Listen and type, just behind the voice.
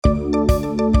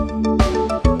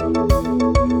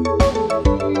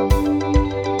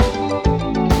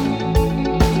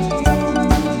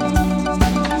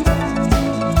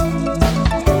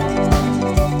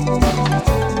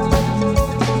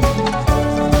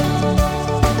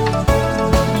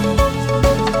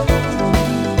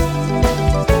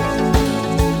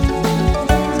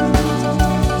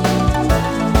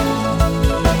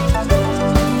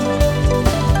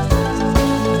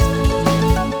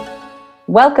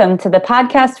Welcome to the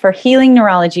podcast for Healing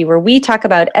Neurology, where we talk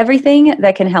about everything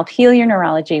that can help heal your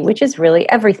neurology, which is really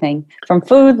everything from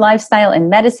food, lifestyle, and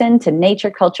medicine to nature,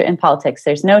 culture, and politics.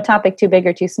 There's no topic too big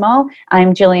or too small.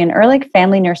 I'm Jillian Ehrlich,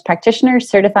 family nurse practitioner,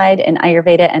 certified in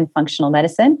Ayurveda and functional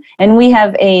medicine. And we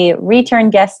have a return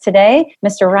guest today,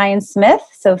 Mr. Ryan Smith.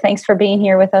 So thanks for being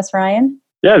here with us, Ryan.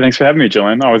 Yeah, thanks for having me,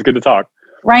 Jillian. Always good to talk.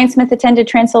 Ryan Smith attended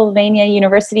Transylvania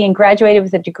University and graduated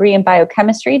with a degree in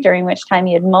biochemistry, during which time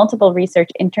he had multiple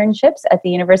research internships at the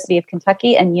University of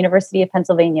Kentucky and University of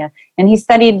Pennsylvania. And he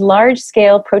studied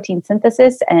large-scale protein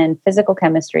synthesis and physical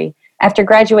chemistry. After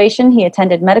graduation, he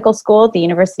attended medical school at the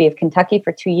University of Kentucky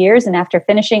for 2 years, and after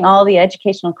finishing all the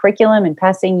educational curriculum and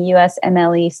passing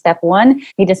USMLE Step 1,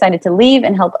 he decided to leave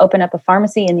and help open up a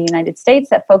pharmacy in the United States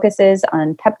that focuses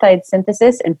on peptide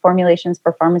synthesis and formulations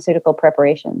for pharmaceutical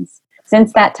preparations.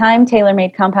 Since that time,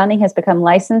 TaylorMade Compounding has become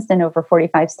licensed in over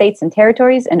 45 states and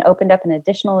territories and opened up an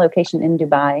additional location in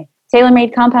Dubai.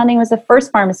 TaylorMade Compounding was the first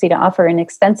pharmacy to offer an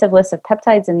extensive list of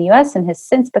peptides in the U.S. and has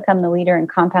since become the leader in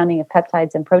compounding of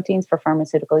peptides and proteins for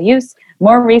pharmaceutical use.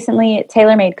 More recently,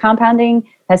 TaylorMade Compounding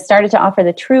has started to offer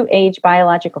the True Age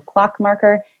biological clock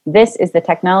marker. This is the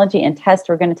technology and test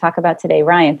we're going to talk about today.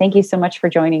 Ryan, thank you so much for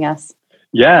joining us.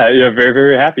 Yeah, very,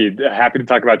 very happy. Happy to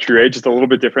talk about True Age. Just a little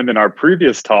bit different than our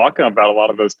previous talk about a lot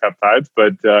of those peptides,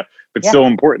 but still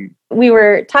important. We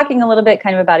were talking a little bit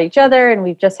kind of about each other, and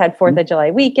we've just had 4th of July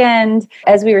weekend.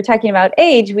 As we were talking about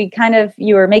age,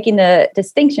 you were making the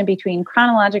distinction between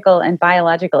chronological and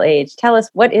biological age. Tell us,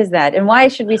 what is that? And why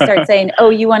should we start saying, oh,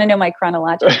 you want to know my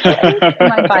chronological age or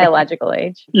my biological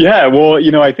age? Yeah, well,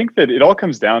 I think that it all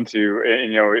comes down to,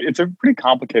 it's a pretty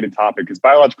complicated topic because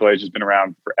biological age has been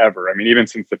around forever. I mean, even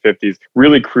since the 50s,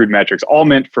 really crude metrics, all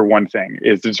meant for one thing,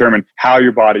 is to determine how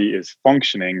your body is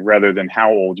functioning rather than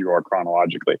how old you are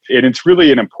chronologically. And it's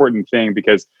really an important thing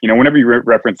because, whenever you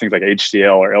reference things like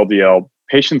HDL or LDL,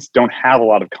 patients don't have a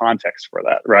lot of context for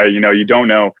that, right? You don't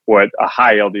know what a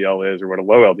high LDL is or what a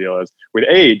low LDL is. With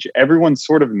age, everyone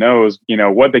sort of knows,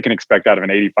 what they can expect out of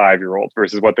an 85-year-old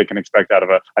versus what they can expect out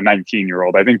of a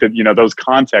 19-year-old. I think that, those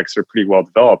contexts are pretty well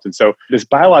developed. And so this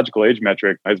biological age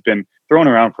metric has been thrown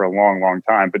around for a long, long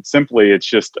time, but simply it's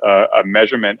just a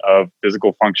measurement of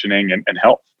physical functioning and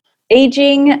health.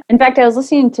 Aging. In fact, I was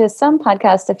listening to some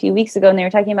podcast a few weeks ago, and they were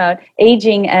talking about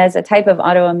aging as a type of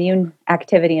autoimmune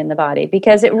activity in the body,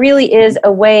 because it really is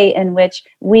a way in which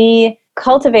we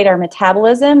cultivate our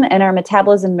metabolism, and our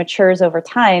metabolism matures over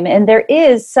time. And there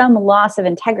is some loss of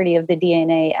integrity of the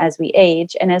DNA as we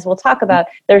age. And as we'll talk about,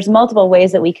 there's multiple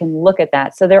ways that we can look at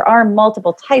that. So there are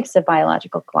multiple types of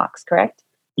biological clocks, correct?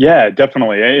 Yeah,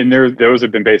 definitely. And those have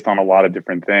been based on a lot of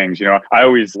different things. I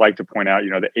always like to point out,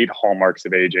 the 8 hallmarks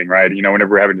of aging, right? Whenever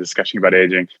we're having a discussion about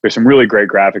aging, there's some really great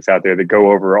graphics out there that go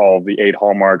over all of the 8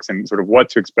 hallmarks and sort of what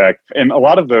to expect. And a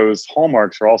lot of those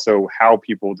hallmarks are also how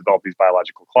people develop these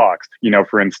biological clocks.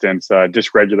 For instance,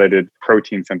 dysregulated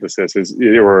protein synthesis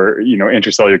or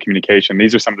intracellular communication.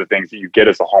 These are some of the things that you get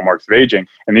as the hallmarks of aging.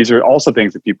 And these are also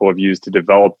things that people have used to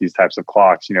develop these types of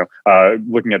clocks,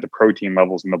 looking at the protein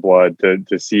levels in the blood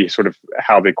to see sort of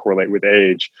how they correlate with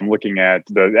age. I'm looking at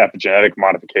the epigenetic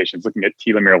modifications, looking at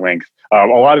telomere length. A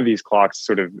lot of these clocks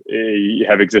sort of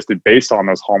have existed based on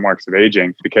those hallmarks of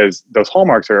aging, because those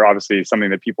hallmarks are obviously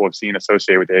something that people have seen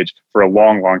associated with age for a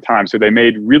long, long time. So they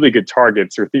made really good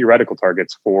targets or theoretical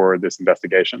targets for this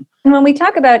investigation. And when we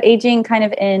talk about aging kind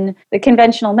of in the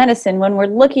conventional medicine, when we're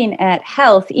looking at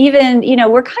health, even,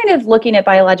 we're kind of looking at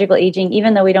biological aging,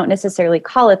 even though we don't necessarily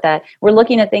call it that. We're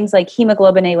looking at things like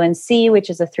hemoglobin A1C, which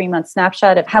is a 3-month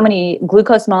snapshot of how many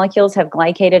glucose molecules have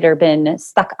glycated or been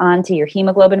stuck onto your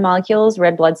hemoglobin molecules.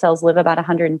 Red blood cells live about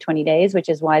 120 days, which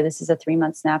is why this is a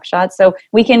 3-month snapshot. So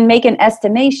we can make an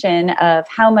estimation of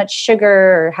how much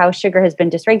sugar or how sugar has been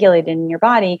dysregulated in your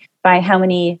body by how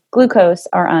many glucose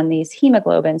are on these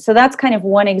hemoglobins. So that's kind of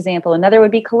one example. Another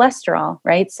would be cholesterol,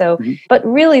 right? So, but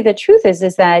really the truth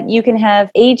is that you can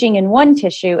have aging in one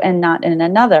tissue and not in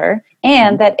another.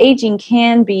 And that aging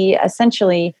can be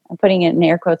essentially, I'm putting it in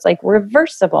air quotes, like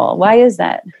reversible. Why is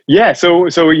that? Yeah, so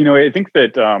I think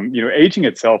that aging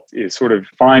itself is sort of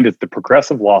defined as the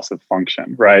progressive loss of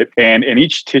function, right? And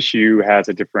each tissue has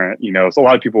a different, so a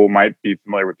lot of people might be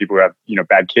familiar with people who have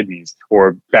bad kidneys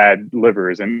or bad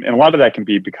livers, and And a lot of that can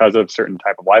be because of certain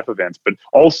type of life events, but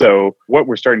also what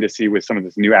we're starting to see with some of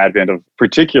this new advent of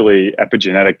particularly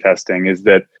epigenetic testing is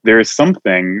that there is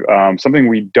something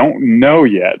we don't know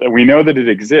yet. We know that it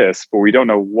exists, but we don't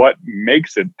know what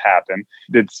makes it happen.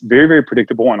 That's very, very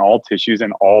predictable in all tissues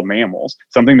and all mammals.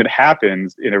 Something that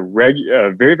happens in a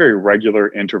very, very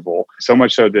regular interval. So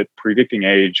much so that predicting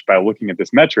age by looking at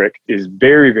this metric is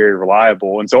very, very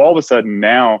reliable. And so all of a sudden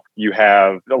now you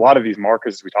have a lot of these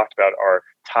markers we talked about are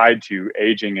tied to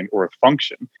aging and or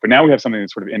function. But now we have something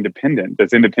that's sort of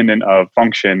that's independent of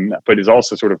function, but is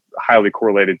also sort of highly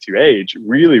correlated to age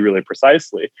really, really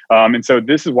precisely. And so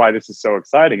this is why this is so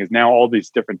exciting, is now all these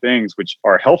different things, which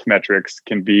are health metrics,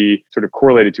 can be sort of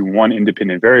correlated to one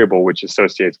independent variable, which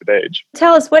associates with age.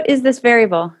 Tell us, what is this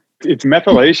variable? It's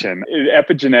methylation.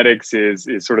 Epigenetics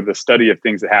is sort of the study of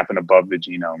things that happen above the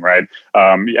genome, right?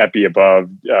 Epi above,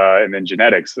 and then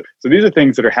genetics. So these are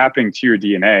things that are happening to your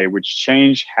DNA, which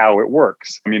change how it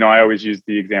works. I always use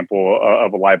the example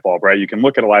of a light bulb, right? You can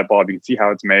look at a light bulb, you can see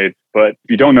how it's made, but if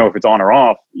you don't know if it's on or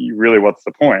off, really, what's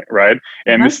the point, right?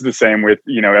 And this is the same with,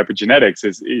 epigenetics.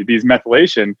 Is these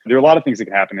methylation, there are a lot of things that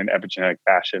can happen in epigenetic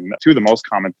fashion. Two of the most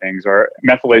common things are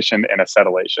methylation and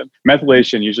acetylation.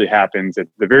 Methylation usually happens at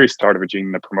the very start of a gene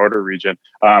in the promoter region,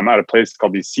 at a place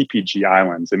called these CPG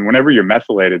islands. And whenever you're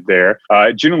methylated there,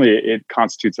 generally it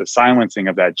constitutes a silencing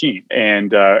of that gene.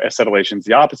 And acetylation is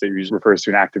the opposite. It usually refers to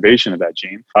an activation of that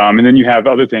gene. And then you have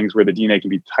other things where the DNA can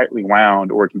be tightly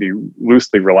wound or it can be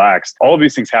loosely relaxed. All of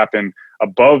these things happen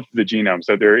above the genome.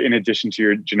 So they're in addition to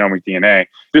your genomic DNA.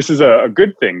 This is a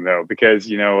good thing, though, because,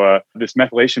 this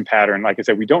methylation pattern, like I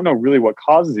said, we don't know really what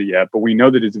causes it yet, but we know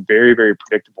that it's very, very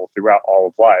predictable throughout all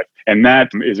of life. And that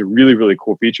is a really, really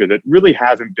cool feature that really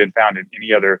hasn't been found in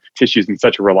any other tissues in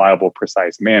such a reliable,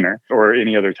 precise manner, or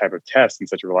any other type of test in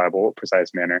such a reliable,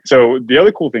 precise manner. So the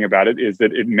other cool thing about it is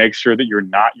that it makes sure that you're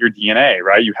not your DNA,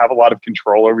 right? You have a lot of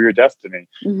control over your destiny.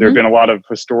 Mm-hmm. There have been a lot of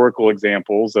historical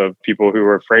examples of people who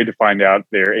are afraid to find out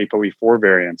their ApoE4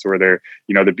 variants or their,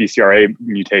 the BCRA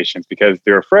mutations, because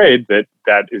they're afraid that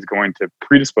that is going to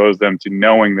predispose them to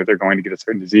knowing that they're going to get a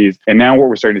certain disease. And now what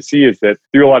we're starting to see is that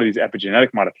through a lot of these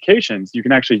epigenetic modifications, you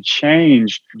can actually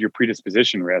change your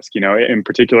predisposition risk. In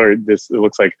particular, it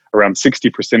looks like around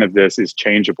 60% of this is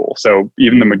changeable. So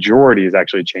even the majority is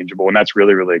actually changeable. And that's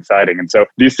really, really exciting. And so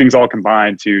these things all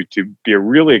combine to be a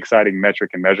really exciting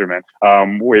metric and measurement,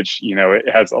 which, it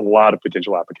has a lot of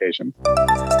potential applications.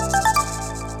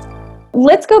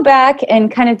 Let's go back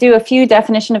and kind of do a few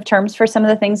definition of terms for some of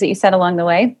the things that you said along the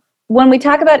way. When we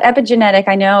talk about epigenetic,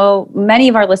 I know many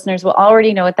of our listeners will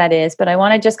already know what that is, but I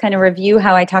want to just kind of review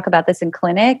how I talk about this in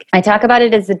clinic. I talk about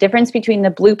it as the difference between the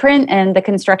blueprint and the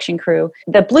construction crew.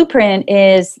 The blueprint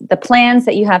is the plans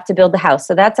that you have to build the house.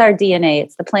 So that's our DNA.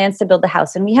 It's the plans to build the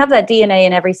house. And we have that DNA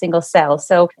in every single cell.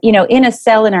 So, in a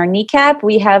cell in our kneecap,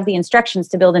 we have the instructions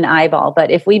to build an eyeball.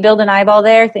 But if we build an eyeball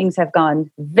there, things have gone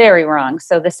very wrong.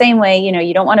 So the same way,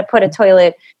 you don't want to put a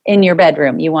toilet in your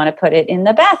bedroom. You want to put it in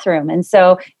the bathroom. And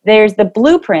so there's the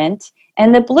blueprint,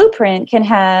 and the blueprint can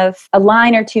have a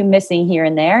line or two missing here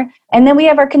and there. And then we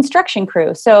have our construction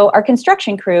crew. So our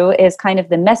construction crew is kind of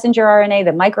the messenger RNA,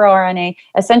 the microRNA,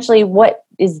 essentially what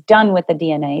is done with the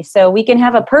DNA. So we can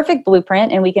have a perfect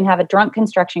blueprint and we can have a drunk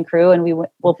construction crew and we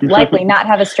will likely not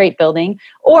have a straight building.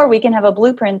 Or we can have a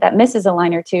blueprint that misses a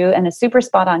line or two and a super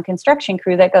spot on construction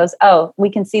crew that goes, oh,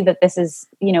 we can see that this is,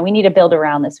 we need to build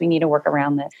around this. We need to work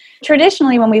around this.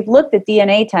 Traditionally, when we've looked at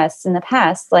DNA tests in the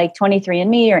past, like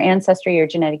 23andMe or Ancestry or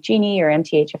Genetic Genie or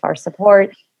MTHFR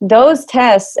support, those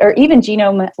tests, or even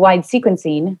genome-wide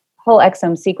sequencing, whole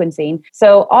exome sequencing.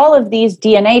 So all of these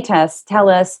DNA tests tell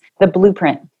us the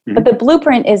blueprint. But the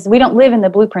blueprint is, we don't live in the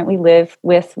blueprint, we live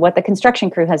with what the construction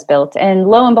crew has built. And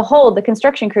lo and behold, the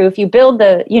construction crew, if you build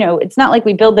it's not like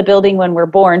we build the building when we're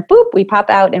born, boop, we pop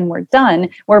out and we're done.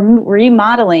 We're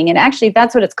remodeling. And actually,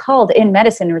 that's what it's called in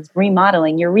medicine, it's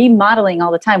remodeling. You're remodeling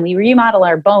all the time. We remodel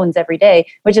our bones every day,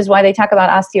 which is why they talk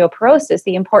about osteoporosis,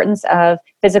 the importance of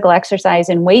physical exercise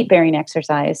and weight-bearing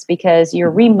exercise, because you're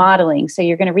remodeling. So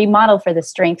you're going to remodel for the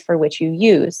strength for which you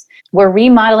use. We're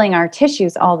remodeling our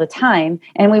tissues all the time,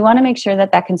 and we want to make sure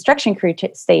that construction crew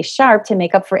stays sharp to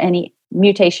make up for any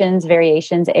mutations,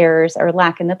 variations, errors, or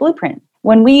lack in the blueprint.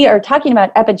 When we are talking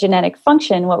about epigenetic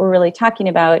function, what we're really talking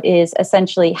about is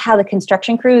essentially how the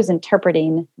construction crew is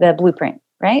interpreting the blueprint,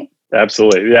 right?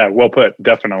 Absolutely. Yeah. Well put.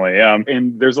 Definitely.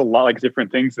 And there's a lot like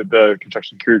different things that the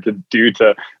construction crew could do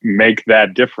to make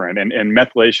that different. And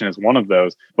methylation is one of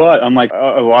those. But unlike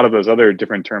a lot of those other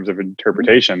different terms of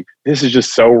interpretation, this is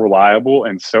just so reliable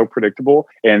and so predictable.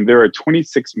 And there are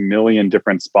 26 million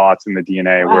different spots in the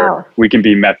DNA where we can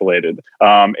be methylated.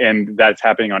 And that's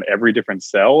happening on every different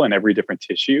cell and every different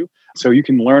tissue. So you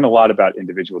can learn a lot about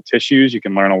individual tissues. You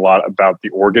can learn a lot about the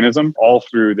organism all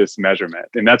through this measurement.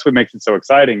 And that's what makes it so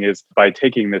exciting is by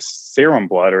taking this serum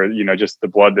blood or, just the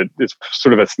blood that is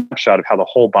sort of a snapshot of how the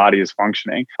whole body is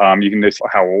functioning. You can just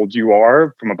how old you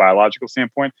are from a biological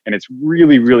standpoint. And it's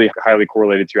really, really highly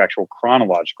correlated to your actual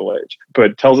chronological age,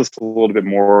 but tells us a little bit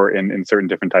more in certain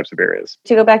different types of areas.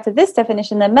 To go back to this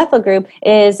definition, the methyl group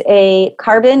is a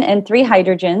carbon and 3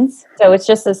 hydrogens. So it's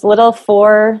just this little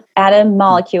 4-atom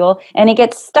molecule, and it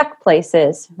gets stuck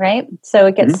places, right? So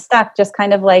it gets stuck just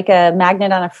kind of like a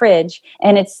magnet on a fridge,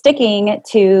 and it's sticking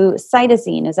to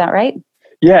cytosine. Is that right?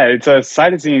 Yeah, it's a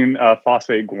cytosine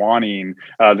phosphate guanine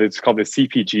that's called the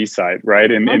CpG site, right?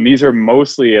 And these are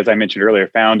mostly, as I mentioned earlier,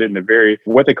 found in the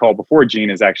what they call before a gene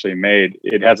is actually made,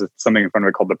 it has something in front of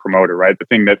it called the promoter, right? The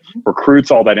thing that recruits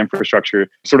all that infrastructure,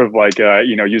 sort of like,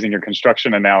 using your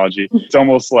construction analogy, it's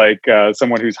almost like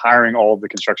someone who's hiring all of the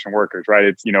construction workers, right?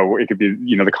 It's, it could be,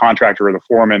 the contractor or the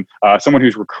foreman, someone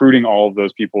who's recruiting all of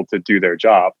those people to do their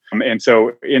job. And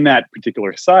so in that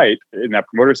particular site, in that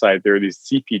promoter site, there are these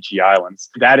CpG islands.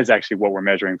 That is actually what we're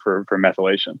measuring for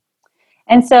methylation.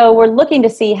 And so we're looking to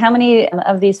see how many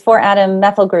of these 4-atom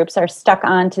methyl groups are stuck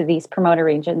onto these promoter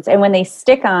regions. And when they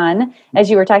stick on, as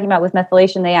you were talking about with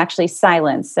methylation, they actually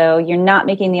silence. So you're not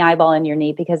making the eyeball in your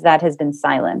knee because that has been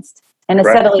silenced. And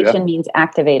acetylation means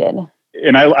activated.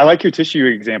 And I like your tissue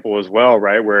example as well,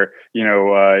 right? Where,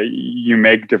 you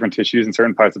make different tissues in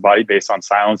certain parts of the body based on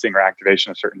silencing or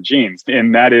activation of certain genes.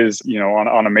 And that is,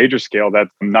 on a major scale, that's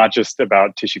not just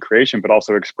about tissue creation, but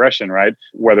also expression, right?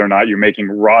 Whether or not you're making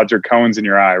rods or cones in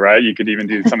your eye, right? You could even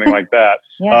do something like that.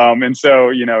 And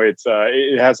so,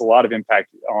 it has a lot of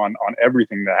impact on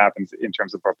everything that happens in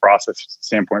terms of a process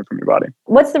standpoint from your body.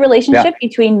 What's the relationship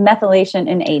between methylation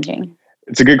and aging?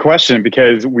 It's a good question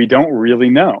because we don't really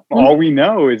know. All we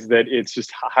know is that it's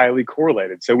just highly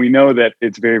correlated. So we know that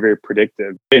it's very, very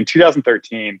predictive. In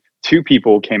 2013, 2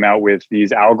 people came out with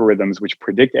these algorithms which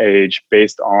predict age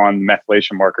based on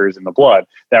methylation markers in the blood.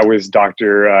 That was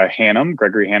Dr. Hannum,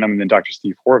 Gregory Hannum, and then Dr.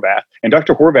 Steve Horvath. And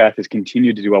Dr. Horvath has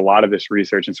continued to do a lot of this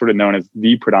research and sort of known as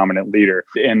the predominant leader.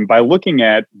 And by looking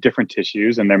at different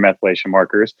tissues and their methylation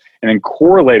markers and then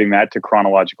correlating that to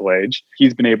chronological age,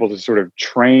 he's been able to sort of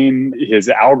train his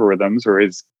algorithms or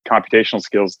his computational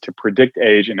skills to predict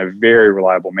age in a very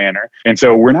reliable manner. And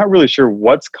so we're not really sure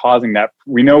what's causing that.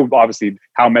 We know obviously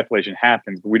how methylation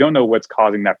happens, but we don't know what's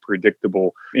causing that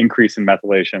predictable increase in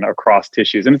methylation across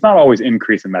tissues. And it's not always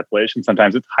increase in methylation.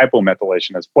 Sometimes it's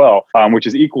hypomethylation as well, which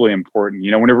is equally important.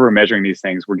 Whenever we're measuring these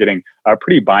things, we're getting a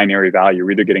pretty binary value.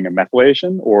 We're either getting a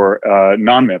methylation or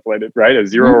non-methylated, right? A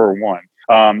 0 or 1.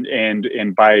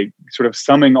 And by sort of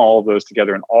summing all of those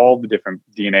together and all the different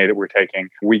DNA that we're taking,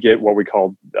 we get what we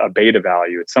call a beta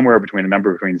value. It's somewhere between a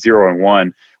number between 0 and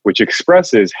 1, which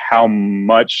expresses how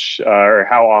much or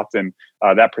how often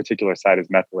that particular site is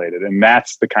methylated. And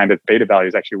that's the kind of beta value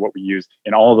is actually what we use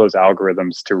in all of those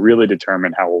algorithms to really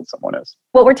determine how old someone is.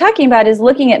 What we're talking about is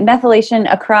looking at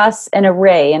methylation across an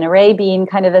array being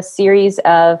kind of a series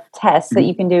of tests that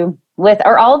you can do with.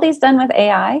 Are all of these done with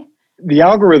AI? The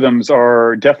algorithms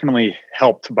are definitely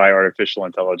helped by artificial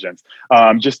intelligence,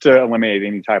 just to eliminate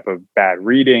any type of bad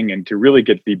reading and to really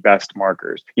get the best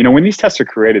markers. When these tests are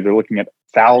created, they're looking at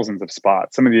thousands of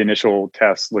spots. Some of the initial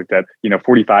tests looked at,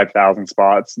 45,000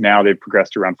 spots. Now they've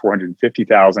progressed to around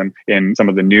 450,000 in some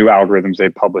of the new algorithms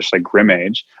they've published, like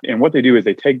GrimAge. And what they do is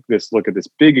they take this look at this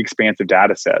big expansive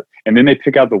data set, and then they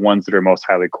pick out the ones that are most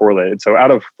highly correlated. So out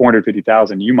of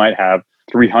 450,000, you might have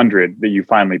 300 that you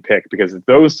finally pick because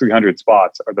those 300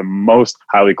 spots are the most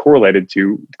highly correlated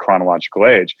to chronological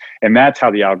age. And that's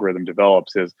how the algorithm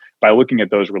develops, is by looking at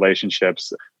those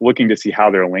relationships, looking to see how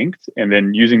they're linked, and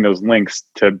then using those links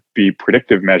to be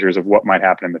predictive measures of what might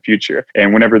happen in the future.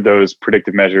 And whenever those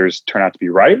predictive measures turn out to be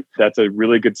right, that's a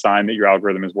really good sign that your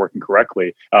algorithm is working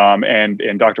correctly.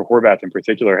 And Dr. Horvath in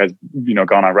particular has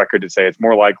gone on record to say it's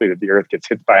more likely that the Earth gets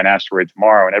hit by an asteroid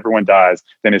tomorrow and everyone dies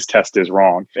than his test is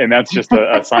wrong. And that's just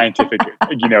a scientific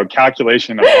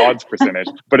calculation of odds percentage.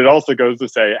 But it also goes to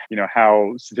say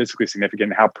how statistically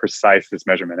significant and how precise this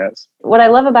measurement is. What I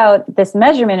love about this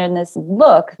measurement and this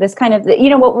look, this kind of,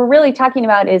 what we're really talking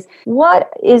about is what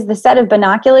is the set of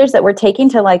binoculars that we're taking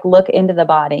to look into the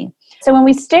body. So when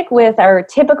we stick with our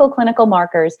typical clinical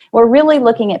markers, we're really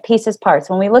looking at pieces parts.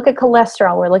 When we look at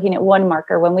cholesterol, we're looking at one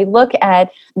marker. When we look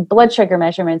at blood sugar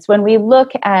measurements, when we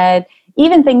look at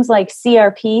even things like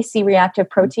CRP, C-reactive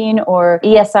protein, or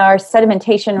ESR,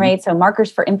 sedimentation rate, so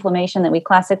markers for inflammation that we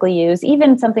classically use,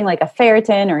 even something like a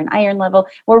ferritin or an iron level,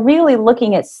 we're really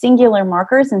looking at singular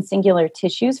markers and singular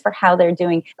tissues for how they're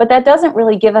doing. But that doesn't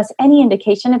really give us any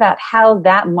indication about how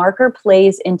that marker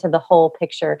plays into the whole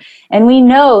picture. And we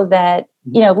know that,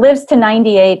 lives to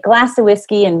 98, glass of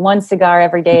whiskey and one cigar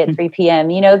every day at 3 p.m.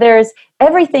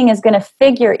 Everything is going to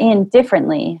figure in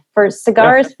differently. For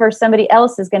cigars, for somebody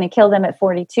else is going to kill them at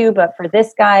 42, but for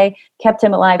this guy, kept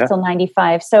him alive till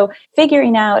 95. So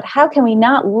figuring out how can we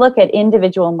not look at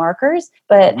individual markers,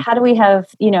 but how do we have,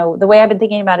 the way I've been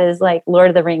thinking about it is like Lord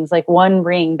of the Rings, like one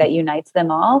ring that unites them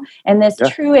all. And this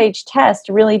True Age test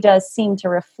really does seem to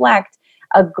reflect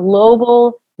a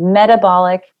global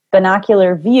metabolic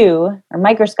binocular view or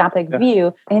microscopic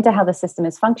view into how the system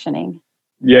is functioning.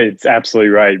 Yeah, it's absolutely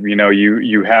right.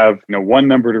 You have one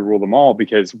number to rule them all,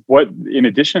 because in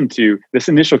addition to this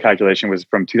initial calculation was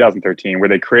from 2013, where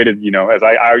they created,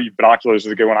 binoculars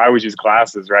is a good one. I always use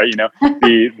glasses, right?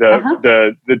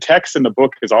 The text in the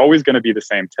book is always going to be the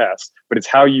same test, but it's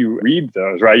how you read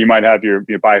those, right? You might have your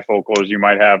bifocals, you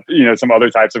might have, some other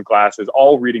types of glasses,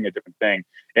 all reading a different thing.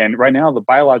 And right now, the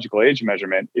biological age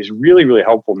measurement is really, really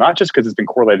helpful, not just because it's been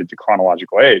correlated to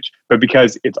chronological age, but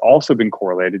because it's also been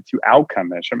correlated to outcome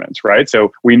measurements, right?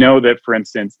 So we know that, for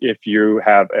instance, if you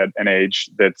have an age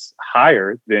that's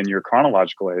higher than your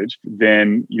chronological age,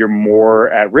 then you're more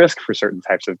at risk for certain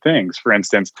types of things. For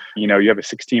instance, you have a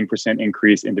 16%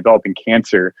 increase in developing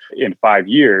cancer in 5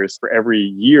 years for every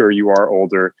year you are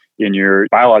older in your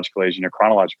biological age and your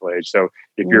chronological age. So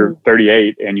if you're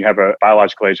 38 and you have a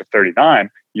biological age of 39,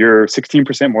 you're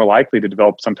 16% more likely to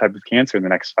develop some type of cancer in the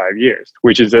next 5 years,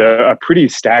 which is a pretty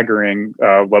staggering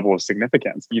level of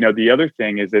significance. The other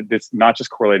thing is that it's not just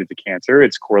correlated to cancer,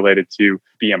 it's correlated to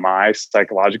BMI,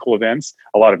 psychological events,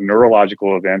 a lot of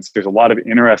neurological events. There's a lot of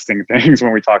interesting things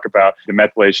when we talk about the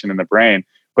methylation in the brain.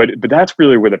 But that's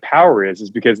really where the power is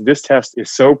because this test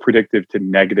is so predictive to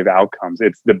negative outcomes.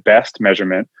 It's the best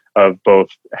measurement of both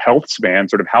health span,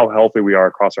 sort of how healthy we are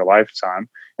across our lifetime,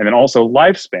 and then also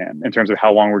lifespan in terms of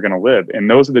how long we're going to live. And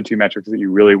those are the two metrics that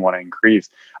you really want to increase.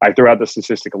 I throw out the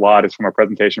statistic a lot. It's from a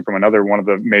presentation from another one of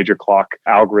the major clock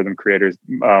algorithm creators,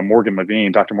 Dr. Morgan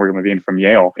Levine from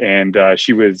Yale. And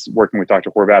she was working with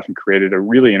Dr. Horvath and created a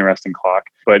really interesting clock.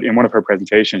 But in one of her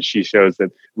presentations, she shows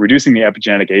that reducing the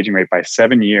epigenetic aging rate by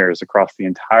 7 years across the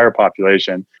entire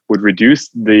population would reduce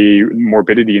the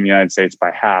morbidity in the United States by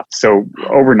half. So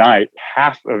overnight,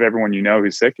 half of everyone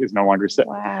who's sick is no longer sick.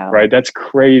 Wow. Right? That's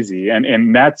crazy.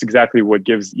 And that's exactly what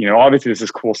gives, obviously this is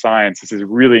cool science. This is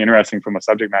really interesting from a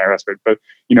subject matter aspect. But,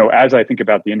 as I think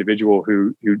about the individual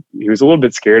who's a little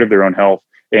bit scared of their own health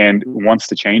and wants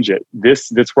to change it,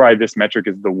 that's why this metric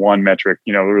is the one metric,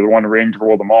 the one ring to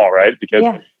rule them all, right? Because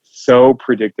so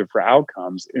predictive for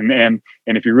outcomes. And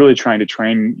if you're really trying to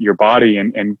train your body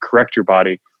and correct your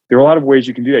body, there are a lot of ways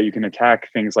you can do that. You can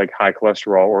attack things like high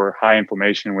cholesterol or high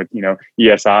inflammation with,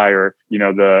 ESI or,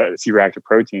 the C-reactive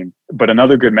protein. But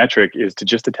another good metric is to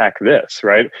just attack this,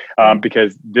 right?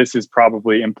 Because this is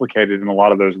probably implicated in a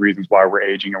lot of those reasons why we're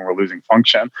aging and we're losing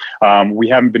function. We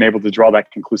haven't been able to draw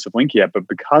that conclusive link yet, but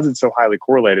because it's so highly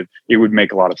correlated, it would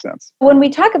make a lot of sense. When we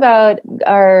talk about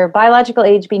our biological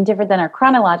age being different than our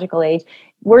chronological age,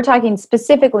 we're talking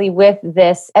specifically with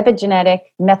this epigenetic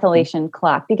methylation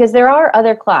clock, because there are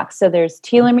other clocks. So there's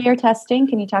telomere testing.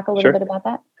 Can you talk a little bit about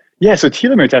that? Yeah, so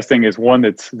telomere testing is one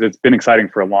that's been exciting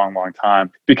for a long, long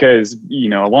time because, a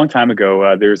long time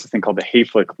ago, there was a thing called the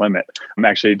Hayflick limit.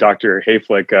 Actually, Dr.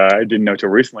 Hayflick, I didn't know till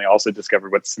recently, also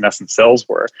discovered what senescent cells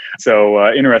were.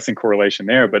 So interesting correlation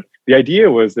there. But the idea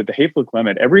was that the Hayflick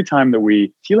limit, every time that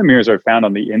telomeres are found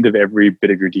on the end of every bit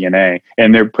of your DNA,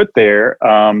 and they're put there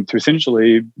to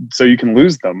essentially, so you can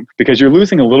lose them because you're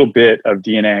losing a little bit of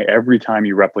DNA every time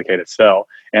you replicate a cell.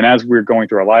 And as we're going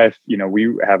through our life,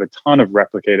 we have a ton of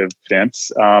replicative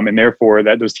events, and therefore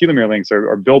those telomere links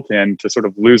are built in to sort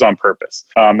of lose on purpose.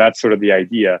 That's sort of the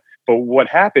idea. But what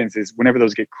happens is whenever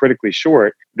those get critically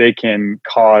short, they can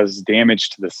cause damage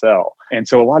to the cell. And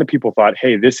so a lot of people thought,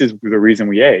 hey, this is the reason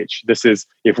we age. This is,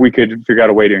 if we could figure out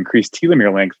a way to increase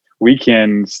telomere length, we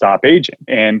can stop aging.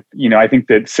 And, I think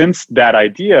that since that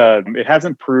idea, it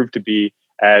hasn't proved to be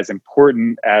as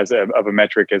important of a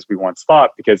metric as we once thought,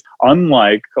 because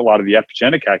unlike a lot of the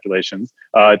epigenetic calculations,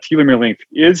 telomere length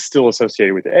is still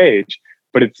associated with age,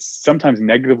 but it's sometimes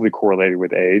negatively correlated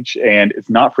with age and it's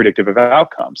not predictive of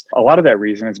outcomes. A lot of that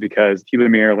reason is because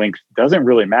telomere length doesn't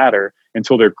really matter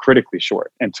until they're critically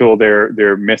short, until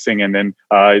they're missing, and then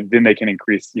they can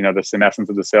increase, the senescence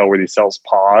of the cell where these cells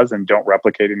pause and don't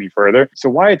replicate any further. So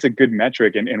why it's a good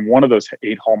metric and one of those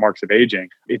 8 hallmarks of aging,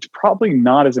 it's probably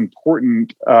not as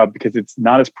important because it's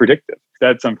not as predictive.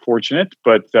 That's unfortunate,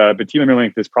 but telomere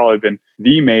length has probably been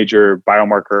the major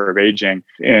biomarker of aging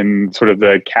in sort of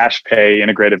the cash pay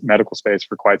integrative medical space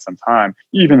for quite some time,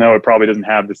 even though it probably doesn't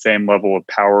have the same level of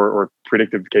power or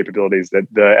predictive capabilities that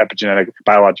the epigenetic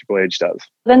biological age does.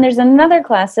 Then there's another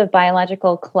class of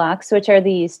biological clocks, which are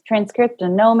these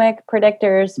transcriptomic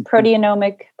predictors,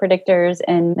 proteomic predictors,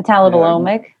 and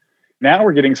metabolomic. Now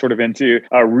we're getting sort of into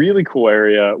a really cool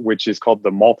area, which is called the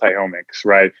multiomics,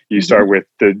 right? You start with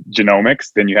the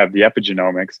genomics, then you have the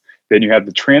epigenomics, then you have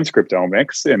the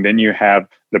transcriptomics, and then you have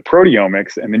the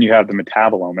proteomics, and then you have the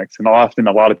metabolomics. And often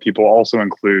a lot of people also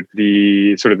include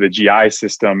the sort of the GI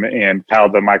system and how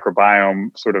the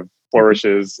microbiome sort of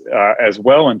flourishes as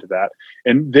well into that.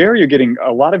 And there you're getting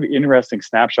a lot of interesting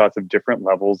snapshots of different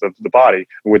levels of the body.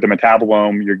 With the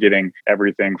metabolome, you're getting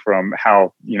everything from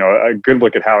how, a good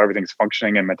look at how everything's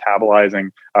functioning and metabolizing.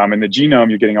 In the genome,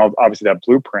 you're getting obviously that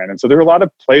blueprint. And so there are a lot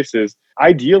of places.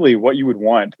 Ideally, what you would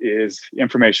want is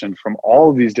information from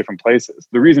all of these different places.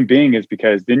 The reason being is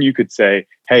because then you could say,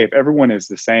 hey, if everyone is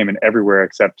the same and everywhere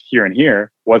except here and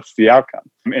here, what's the outcome?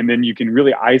 And then you can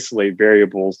really isolate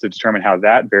variables to determine how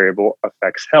that variable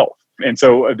affects health. And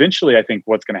so eventually, I think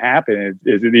what's going to happen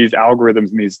is these algorithms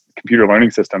and these computer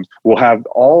learning systems will have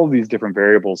all these different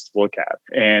variables to look at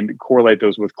and correlate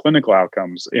those with clinical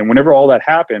outcomes. And whenever all that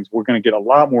happens, we're going to get a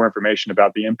lot more information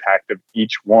about the impact of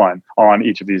each one on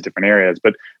each of these different areas.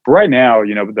 But right now,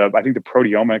 I think the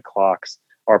proteomic clocks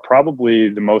are probably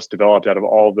the most developed out of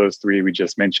all of those 3 we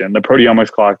just mentioned. The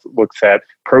proteomics clock looks at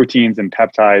proteins and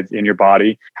peptides in your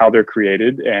body, how they're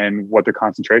created, and what their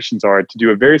concentrations are to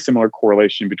do a very similar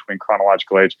correlation between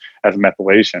chronological age as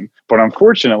methylation. But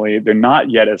unfortunately, they're not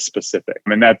yet as specific.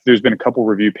 There's been a couple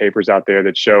review papers out there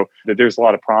that show that there's a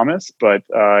lot of promise, but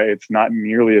it's not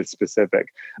nearly as specific.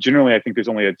 Generally, I think there's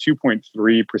only a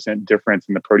 2.3% difference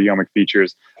in the proteomic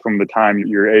features from the time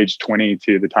you're age 20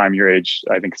 to the time you're age,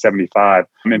 I think, 75.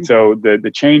 And so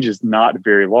the change is not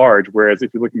very large, whereas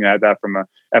if you're looking at that from an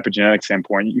epigenetic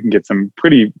standpoint, you can get some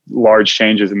pretty large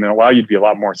changes and then allow you to be a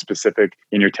lot more specific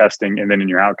in your testing and then in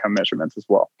your outcome measurements as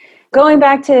well. Going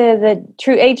back to the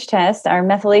true age test, our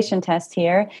methylation test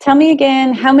here, tell me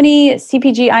again, how many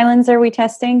CpG islands are we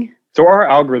testing? So our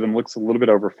algorithm looks a little bit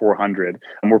over 400,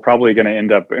 and we're probably going to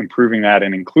end up improving that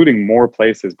and including more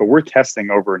places, but we're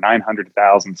testing over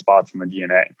 900,000 spots in the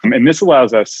DNA. And this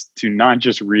allows us to not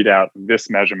just read out this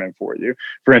measurement for you.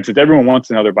 For instance, everyone wants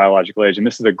to know their biological age, and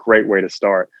this is a great way to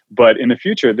start. But in the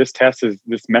future, this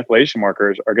methylation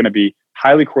markers are going to be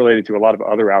highly correlated to a lot of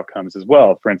other outcomes as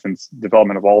well. For instance,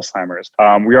 development of Alzheimer's.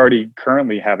 We already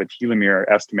currently have a telomere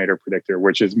estimator predictor,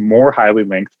 which is more highly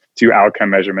linked to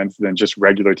outcome measurements than just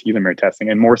regular telomere testing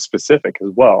and more specific as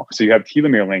well. So you have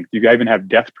telomere length. You even have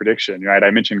death prediction, right? I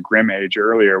mentioned Grim age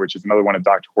earlier, which is another one of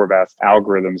Dr. Horvath's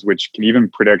algorithms, which can even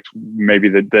predict maybe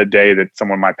the day that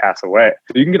someone might pass away.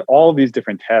 So you can get all of these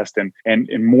different tests and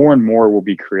more will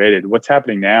be created. What's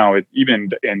happening now,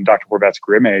 even in Dr. Horvath's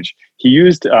Grim age, he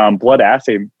used blood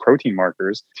assay protein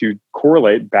markers to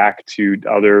correlate back to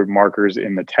other markers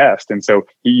in the test. And so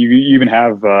you even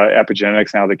have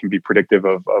epigenetics now that can be predictive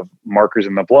of markers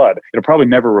in the blood. It'll probably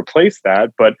never replace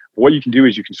that, but what you can do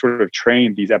is you can sort of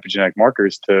train these epigenetic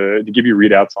markers to give you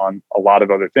readouts on a lot of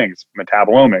other things,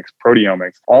 metabolomics,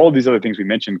 proteomics, all of these other things we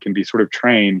mentioned can be sort of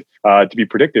trained to be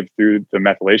predictive through the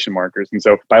methylation markers. And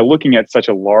so by looking at such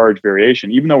a large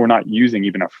variation, even though we're not using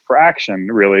even a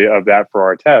fraction really of that for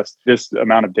our test, this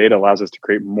amount of data allows us to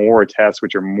create more tests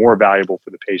which are more valuable for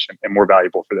the patient and more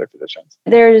valuable for their physicians.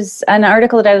 There's an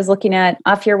article that I was looking at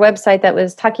off your website that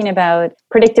was talking about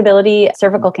predictability of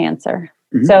cervical cancer.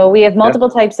 Mm-hmm. So we have multiple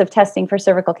types of testing for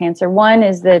cervical cancer. One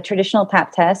is the traditional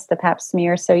Pap test, the Pap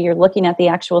smear. So you're looking at the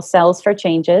actual cells for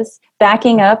changes.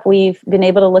 Backing up, we've been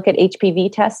able to look at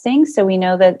HPV testing. So we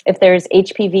know that if there's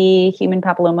HPV, human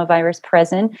papillomavirus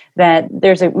present, that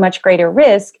there's a much greater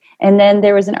risk. And then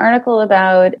there was an article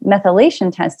about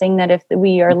methylation testing that if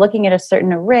we are looking at a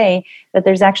certain array, that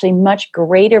there's actually much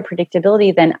greater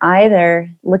predictability than either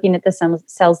looking at the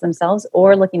cells themselves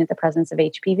or looking at the presence of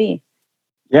HPV.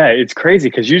 Yeah, it's crazy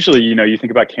because usually, you think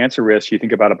about cancer risk, you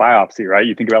think about a biopsy, right?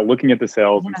 You think about looking at the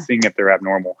cells and seeing if they're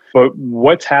abnormal. But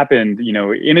what's happened,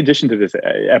 in addition to this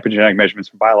epigenetic measurements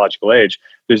for biological age,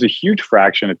 there's a huge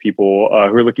fraction of people who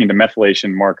are looking into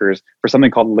methylation markers for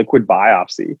something called liquid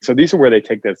biopsy. So these are where they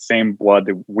take the same blood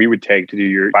that we would take to do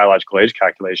your biological age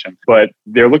calculation, but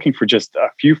they're looking for just a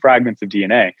few fragments of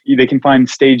DNA. They can find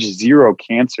stage 0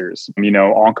 cancers,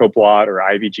 Oncoblot or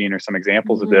IVGene are some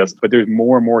examples of this, but there's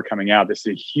more and more coming out. This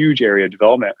is a huge area of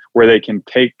development where they can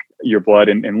take your blood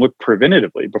and look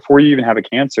preventatively before you even have a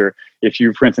cancer. If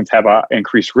you, for instance, have an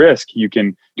increased risk, you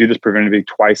can do this preventatively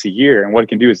twice a year. And what it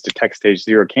can do is detect stage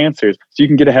 0 cancers so you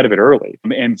can get ahead of it early.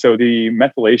 And so the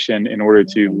methylation, in order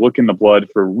to look in the blood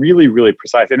for really, really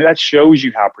precise, and that shows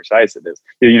you how precise it is.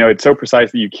 It's so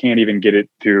precise that you can't even get it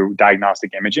through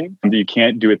diagnostic imaging, that you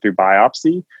can't do it through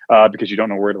biopsy because you don't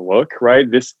know where to look, right?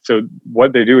 So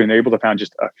what they do, and they're able to find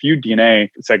just a few DNA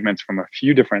segments from a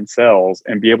few different cells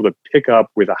and be able to pick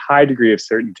up with a high degree of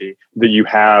certainty that you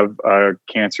have a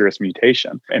cancerous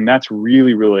mutation. And that's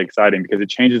really, really exciting because it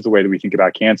changes the way that we think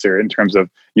about cancer in terms of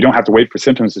you don't have to wait for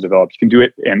symptoms to develop. You can do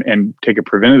it and take a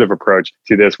preventative approach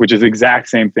to this, which is the exact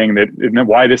same thing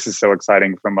why this is so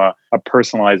exciting from a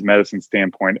personalized medicine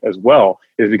standpoint as well,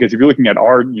 is because if you're looking at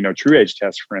our, TrueAge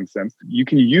test, for instance, you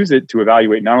can use it to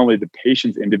evaluate not only the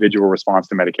patient's individual response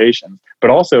to medications, but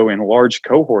also in large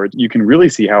cohorts, you can really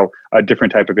see how a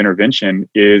different type of intervention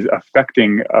is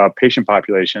affecting a patient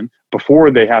population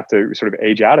before they have to sort of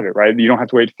age out of it, right? You don't have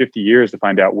to wait 50 years to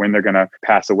find out when they're going to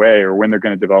pass away or when they're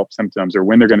going to develop symptoms or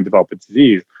when they're going to develop a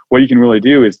disease. What you can really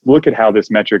do is look at how this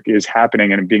metric is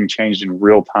happening and being changed in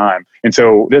real time. And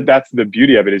so that's the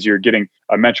beauty of it, is you're getting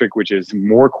a metric which is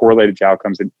more correlated to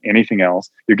outcomes than anything else.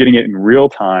 You're getting it in real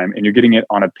time and you're getting it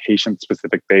on a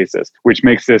patient-specific basis, which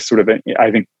makes this sort of,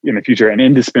 I think, in the future, an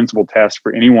indispensable test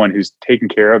for anyone who's taking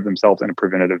care of themselves in a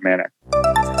preventative manner.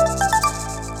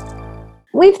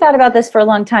 We've thought about this for a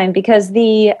long time because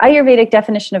the Ayurvedic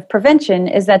definition of prevention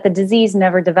is that the disease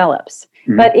never develops.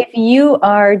 Mm-hmm. But if you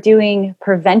are doing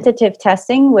preventative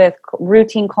testing with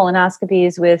routine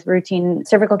colonoscopies, with routine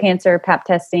cervical cancer, pap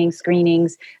testing,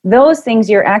 screenings, those things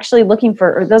you're actually looking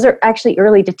for, or those are actually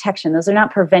early detection. Those are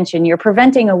not prevention. You're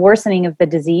preventing a worsening of the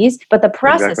disease, but the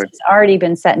process has already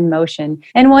been set in motion.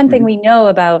 And one thing we know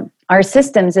about our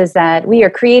systems is that we are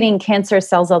creating cancer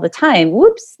cells all the time.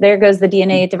 Whoops, there goes the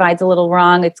DNA. It divides a little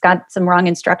wrong. It's got some wrong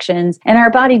instructions. And our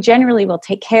body generally will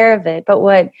take care of it. But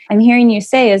what I'm hearing you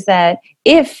say is that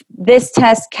if this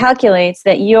test calculates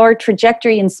that your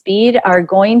trajectory and speed are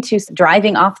going to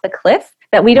driving off the cliff,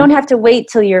 that we don't have to wait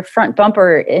till your front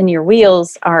bumper and your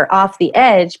wheels are off the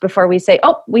edge before we say,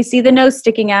 oh, we see the nose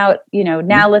sticking out,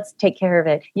 now let's take care of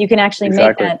it. You can actually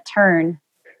make that turn.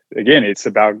 Again, it's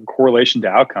about correlation to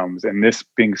outcomes, and this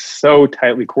being so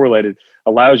tightly correlated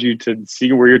allows you to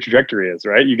see where your trajectory is,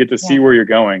 right? You get to see where you're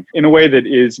going in a way that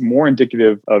is more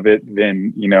indicative of it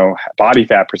than, body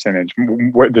fat percentage,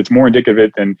 that's more indicative of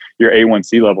it than your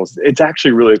A1C levels. It's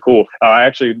actually really cool. I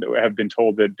actually have been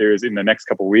told that there's, in the next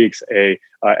couple of weeks, a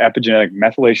epigenetic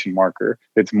methylation marker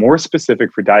that's more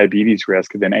specific for diabetes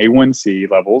risk than A1C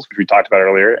levels, which we talked about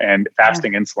earlier, and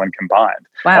fasting insulin combined.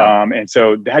 Wow. And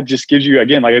so that just gives you,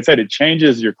 again, like I said, it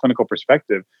changes your clinical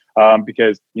perspective.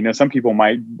 Because, some people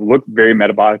might look very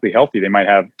metabolically healthy. They might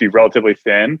be relatively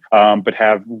thin, but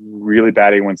have really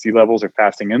bad A1C levels or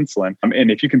fasting insulin. And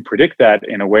if you can predict that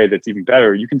in a way that's even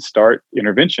better, you can start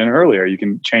intervention earlier. You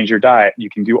can change your diet. You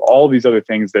can do all these other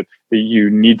things that you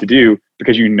need to do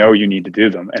because you need to do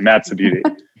them. And that's the beauty.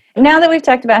 Now that we've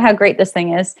talked about how great this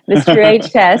thing is, this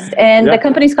TrueAge test, and the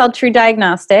company's called True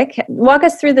Diagnostic, walk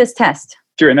us through this test.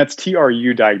 Sure, and that's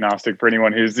TRU Diagnostic for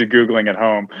anyone who's Googling at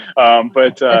home.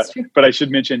 But I should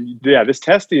mention, this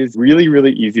test is really,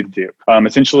 really easy to do.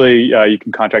 Essentially, you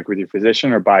can contact with your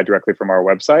physician or buy directly from our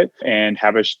website and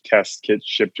have a test kit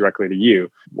shipped directly to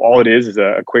you. All it is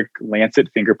a quick Lancet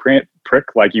fingerprint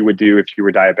prick like you would do if you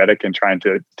were diabetic and trying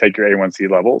to take your A1C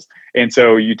levels. And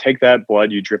so you take that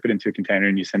blood, you drip it into a container,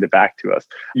 and you send it back to us.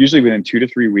 Usually within 2 to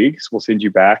 3 weeks, we'll send you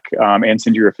back and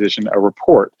send your physician a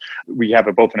report. We have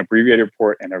both an abbreviated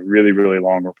report and a really, really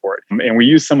long report. And we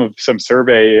use some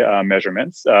survey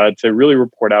measurements to really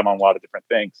report out on a lot of different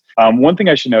things. One thing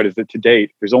I should note is that to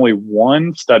date, there's only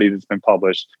one study that's been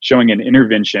published showing an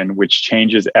intervention which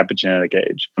changes epigenetic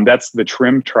age. And that's the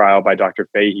TRIM trial by Dr.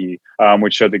 Fahey,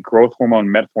 which showed that growth hormone,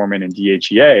 metformin, and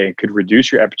DHEA could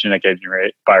reduce your epigenetic aging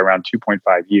rate by around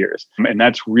 2.5 years. And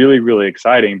that's really, really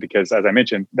exciting because, as I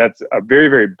mentioned, that's a very,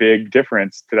 very big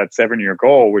difference to that 7-year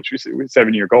goal, which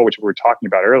we were talking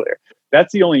about earlier.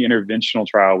 That's the only interventional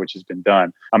trial which has been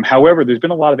done. However, there's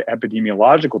been a lot of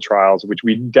epidemiological trials, which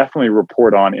we definitely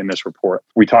report on in this report.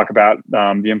 We talk about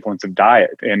the influence of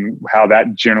diet and how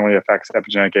that generally affects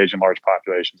epigenetic age in large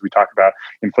populations. We talk about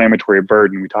inflammatory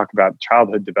burden. We talk about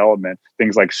childhood development,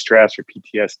 things like stress or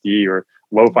PTSD or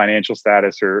low financial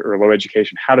status or low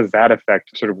education. How does that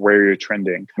affect sort of where you're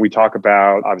trending? We talk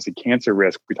about obviously cancer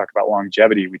risk. We talk about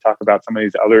longevity. We talk about some of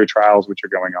these other trials which are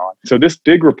going on. So this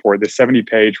big report, this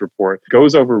 70-page report,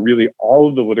 goes over really all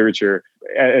of the literature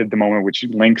at the moment, which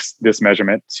links this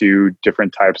measurement to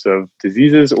different types of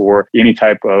diseases or any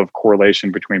type of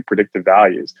correlation between predictive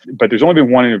values. But there's only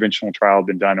been one interventional trial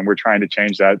been done, and we're trying to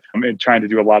change that and trying to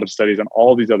do a lot of studies on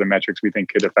all these other metrics we think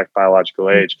could affect biological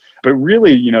age. But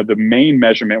really, the main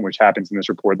measurement which happens in this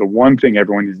report, the one thing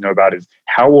everyone needs to know about is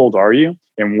how old are you?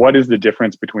 And what is the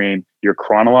difference between your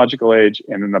chronological age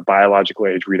and then the biological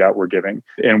age readout we're giving?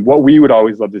 And what we would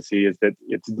always love to see is that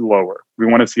it's lower. We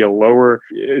want to see a lower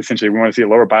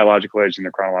biological age than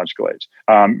the chronological age.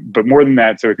 But more than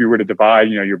that, so if you were to divide,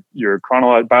 your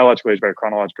biological age by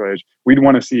chronological age, we'd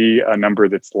want to see a number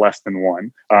that's less than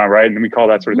 1, right? And then we call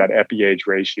that sort of that epi-age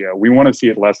ratio. We want to see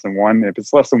it less than 1. If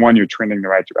it's less than 1, you're trending the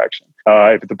right direction.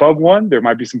 If it's above 1, there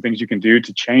might be some things you can do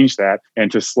to change that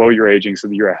and to slow your aging so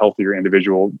that you're a healthier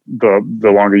individual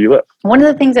the longer you live. One of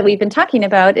the things that we've been talking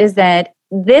about is that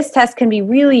this test can be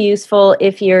really useful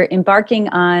if you're embarking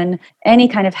on any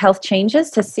kind of health changes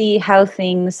to see how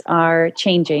things are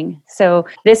changing. So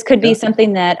this could be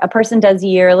something that a person does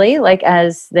yearly, like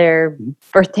as their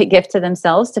birthday gift to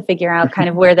themselves to figure out kind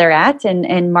of where they're at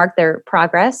and mark their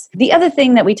progress. The other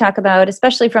thing that we talk about,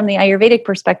 especially from the Ayurvedic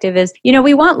perspective, is,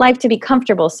 we want life to be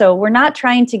comfortable. So we're not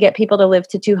trying to get people to live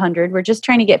to 200. We're just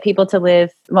trying to get people to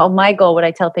live, well, my goal, what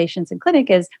I tell patients in clinic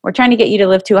is we're trying to get you to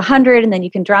live to 100 and then you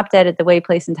can drop dead at the way,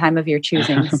 place, and time of your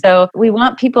choosing. So we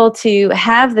want people to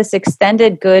have this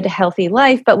extended, good, healthy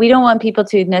life, but we don't want people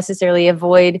to necessarily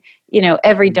avoid,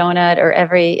 every donut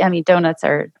or donuts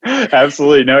are...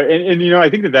 Absolutely. No. And I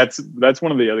think that's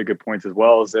one of the other good points as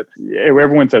well, is that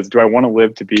everyone says, do I want to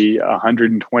live to be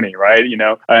 120, right?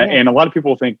 And a lot of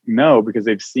people think no, because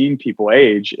they've seen people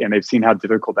age and they've seen how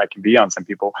difficult that can be on some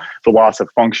people. The loss of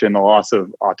function, the loss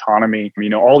of autonomy,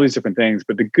 all these different things.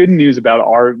 But the good news about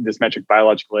this metric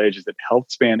biological age is that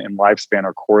health span and lifespan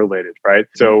are correlated, right?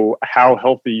 So how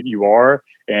healthy you are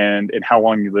and how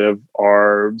long you live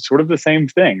are sort of the same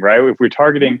thing, right? If we're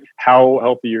targeting how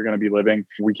healthy you're going to be living,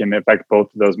 we can affect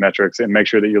both of those metrics and make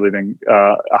sure that you're living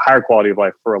a higher quality of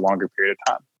life for a longer period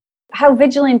of time. How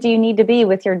vigilant do you need to be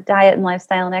with your diet and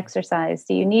lifestyle and exercise?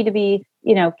 Do you need to be,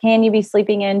 can you be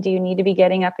sleeping in? Do you need to be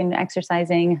getting up and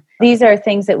exercising? These are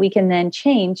things that we can then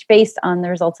change based on the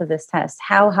results of this test.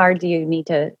 How hard do you need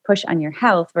to push on your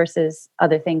health versus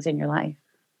other things in your life?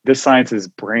 This science is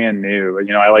brand new.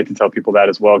 I like to tell people that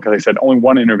as well, because I said only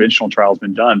one interventional trial has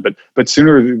been done, but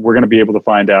sooner we're going to be able to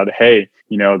find out, hey,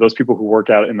 those people who work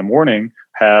out in the morning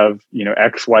have,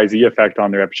 XYZ effect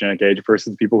on their epigenetic age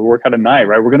versus people who work out at night,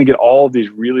 right? We're going to get all of these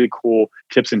really cool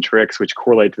tips and tricks which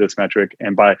correlate to this metric.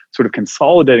 And by sort of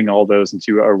consolidating all those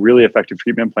into a really effective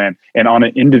treatment plan and on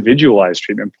an individualized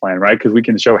treatment plan, right? Because we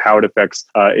can show how it affects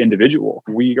individual.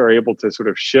 We are able to sort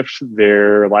of shift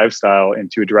their lifestyle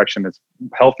into a direction that's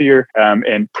healthier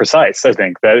and precise, I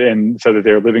think, and so that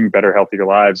they're living better, healthier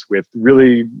lives with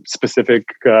really specific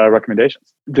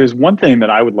recommendations. There's one thing that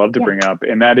I would love to bring up,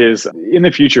 and that is in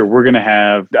the future, we're going to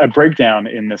have a breakdown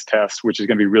in this test, which is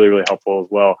going to be really, really helpful as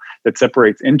well, that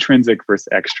separates intrinsic versus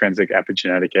extrinsic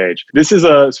epigenetic age. This is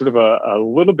a sort of a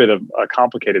little bit of a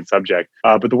complicated subject,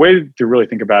 but the way to really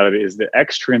think about it is that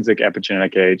extrinsic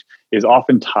epigenetic age is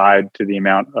often tied to the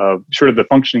amount of sort of the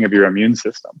functioning of your immune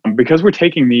system. Because we're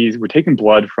taking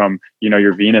blood from,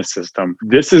 your venous system,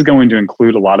 this is going to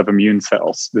include a lot of immune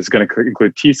cells. This is going to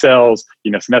include T cells,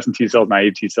 senescent T cells,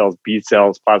 naive T cells, B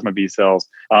cells, plasma B cells,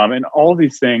 and all of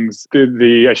these things,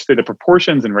 the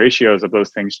proportions and ratios of those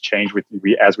things change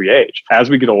as we age. As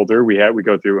we get older, we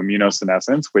go through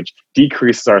immunosenescence, which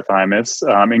decreases our thymus,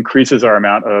 increases our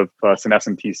amount of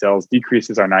senescent T cells,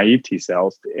 decreases our naive T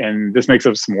cells, and this makes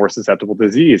us more susceptible to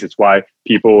disease. It's why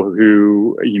people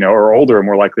who are older are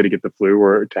more likely to get the flu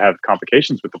or to have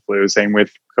complications with the flu. Same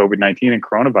with COVID-19 and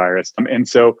coronavirus. And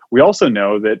so we also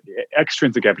know that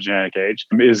extrinsic epigenetic age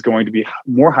is going to be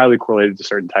more highly correlated to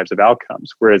certain types of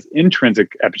outcomes, whereas intrinsic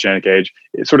intrinsic epigenetic age,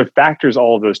 it sort of factors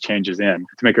all of those changes in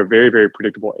to make a very, very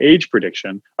predictable age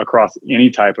prediction across any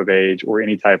type of age or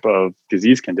any type of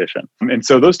disease condition. And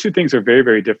so those two things are very,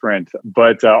 very different,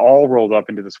 but all rolled up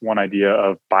into this one idea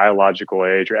of biological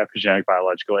age or epigenetic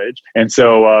biological age. And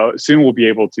so soon we'll be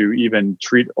able to even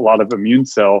treat a lot of immune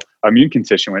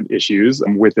constituent issues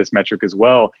with this metric as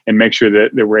well, and make sure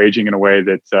that we're aging in a way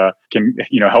that can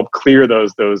help clear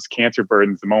those cancer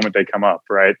burdens the moment they come up,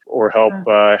 right? Or help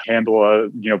handle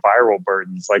viral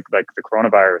burdens like the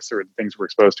coronavirus or the things we're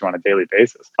exposed to on a daily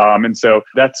basis. And so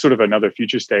that's sort of another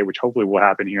future state, which hopefully will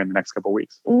happen here in the next couple of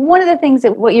weeks. One of the things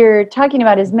that what you're talking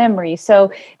about is memory.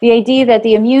 So the idea that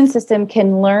the immune system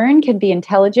can be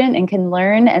intelligent and can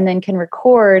learn, and then can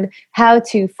record how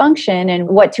to function and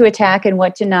what to attack and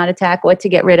what to not attack, what to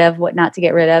get rid of, what not to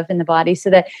get rid of in the body, so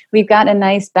that we've got a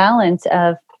nice balance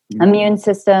of immune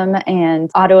system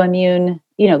and autoimmune,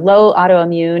 low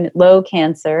autoimmune, low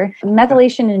cancer,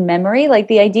 methylation in memory, like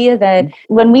the idea that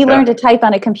when we learn to type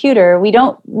on a computer, we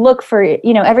don't look for,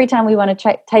 every time we want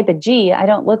to type a G, I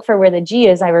don't look for where the G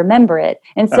is, I remember it.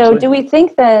 And so Absolutely. Do we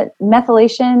think that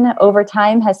methylation over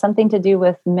time has something to do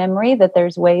with memory, that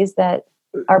there's ways that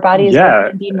our bodies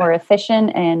can be more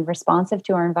efficient and responsive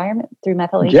to our environment through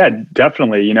methylation? Yeah,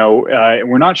 definitely.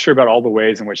 We're not sure about all the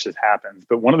ways in which this happens,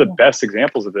 but one of the best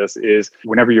examples of this is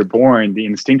whenever you're born, the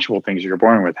instinctual things you're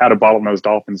born with, how do bottlenose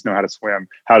dolphins know how to swim,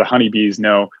 how do honeybees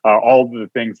know all the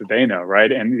things that they know,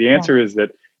 right? And the answer is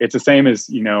that it's the same as,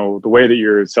 the way that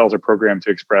your cells are programmed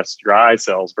to express your eye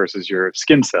cells versus your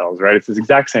skin cells, right? It's the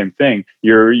exact same thing.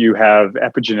 You have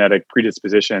epigenetic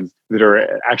predispositions that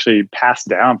are actually passed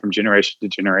down from generation to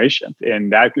generation.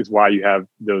 And that is why you have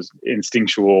those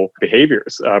instinctual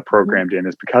behaviors programmed in,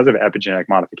 is because of epigenetic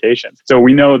modifications. So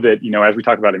we know that, as we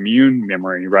talk about immune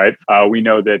memory, right, we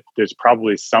know that there's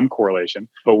probably some correlation,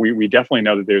 but we definitely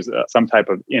know that there's some type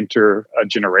of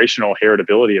intergenerational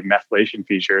heritability of methylation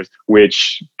features,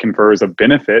 which confers a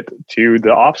benefit to the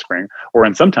offspring, or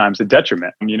in sometimes a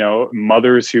detriment.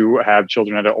 Mothers who have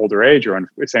children at an older age, or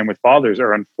same with fathers,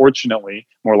 are unfortunately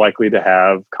more likely to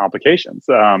have complications.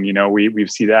 We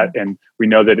see that, and we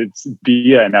know that it's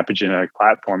via an epigenetic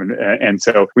platform. And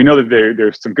so we know that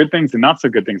there's some good things and not so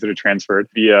good things that are transferred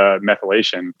via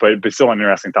methylation, but still an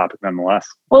interesting topic nonetheless.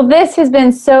 Well, this has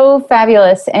been so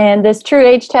fabulous. And this True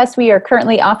Age test we are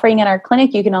currently offering in our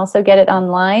clinic. You can also get it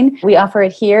online. We offer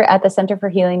it here at the Center for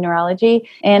Healing Neurology.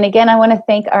 And again, I want to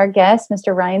thank our guest,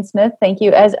 Mr. Ryan Smith. Thank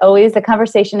you. As always, the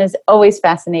conversation is always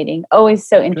fascinating, always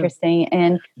so interesting.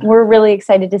 And we're really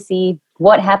excited to see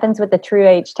what happens with the True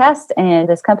Age test and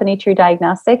this company, True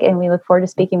Diagnostic. And we look forward to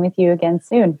speaking with you again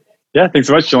soon. Yeah, thanks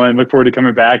so much, Jillian. Look forward to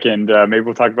coming back, and maybe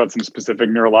we'll talk about some specific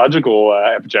neurological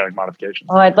epigenetic modifications.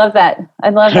 Oh, I'd love that.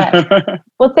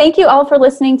 Well, thank you all for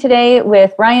listening today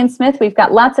with Ryan Smith. We've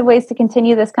got lots of ways to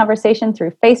continue this conversation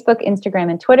through Facebook, Instagram,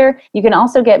 and Twitter. You can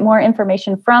also get more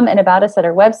information from and about us at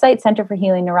our website,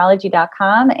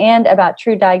 centerforhealingneurology.com, and about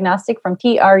True Diagnostic from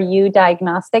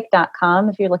trudiagnostic.com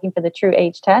if you're looking for the True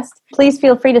Age test. Please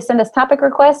feel free to send us topic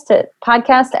requests to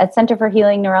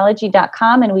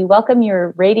podcast@centerforhealingneurology.com, and we welcome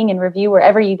your rating and review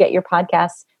wherever you get your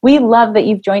podcasts. We love that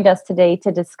you've joined us today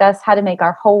to discuss how to make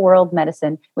our whole world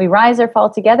medicine. We rise or fall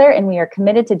together, and we are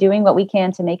committed to doing what we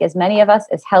can to make as many of us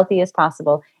as healthy as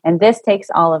possible. And this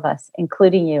takes all of us,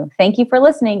 including you. Thank you for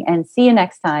listening, and see you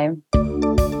next time.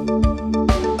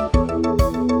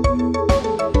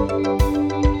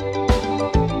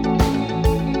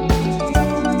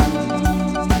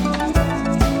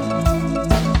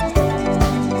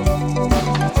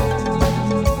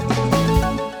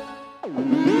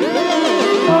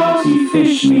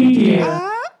 Partyfish Media.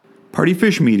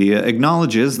 Partyfish Media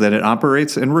acknowledges that it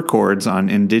operates and records on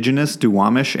indigenous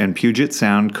Duwamish and Puget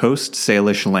Sound Coast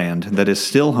Salish land that is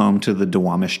still home to the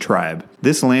Duwamish tribe.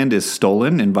 This land is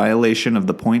stolen in violation of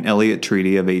the Point Elliott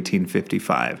Treaty of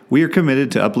 1855. We are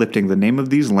committed to uplifting the name of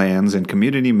these lands and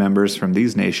community members from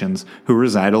these nations who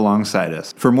reside alongside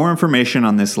us. For more information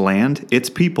on this land, its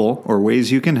people, or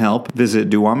ways you can help, visit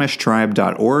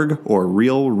duwamishtribe.org or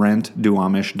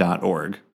realrentduwamish.org.